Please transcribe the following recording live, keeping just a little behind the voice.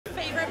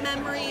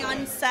favorite memory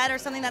on set or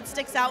something that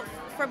sticks out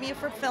from you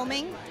for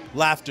filming?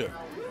 Laughter.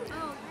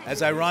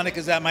 As ironic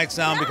as that might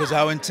sound, because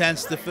how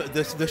intense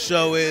the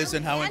show is,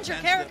 and how And your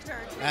intense character,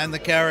 too. and the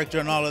character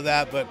and all of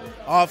that. But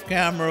off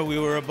camera, we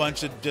were a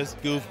bunch of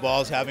just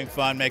goofballs having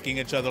fun, making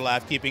each other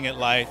laugh, keeping it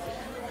light.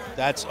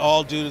 That's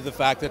all due to the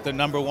fact that the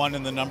 #1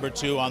 and the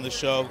 #2 on the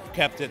show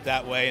kept it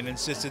that way and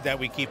insisted that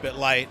we keep it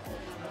light.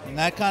 And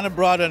that kind of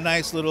brought a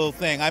nice little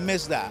thing. I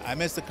miss that. I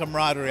miss the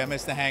camaraderie. I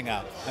miss the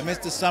hangout. I miss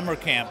the summer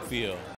camp feel.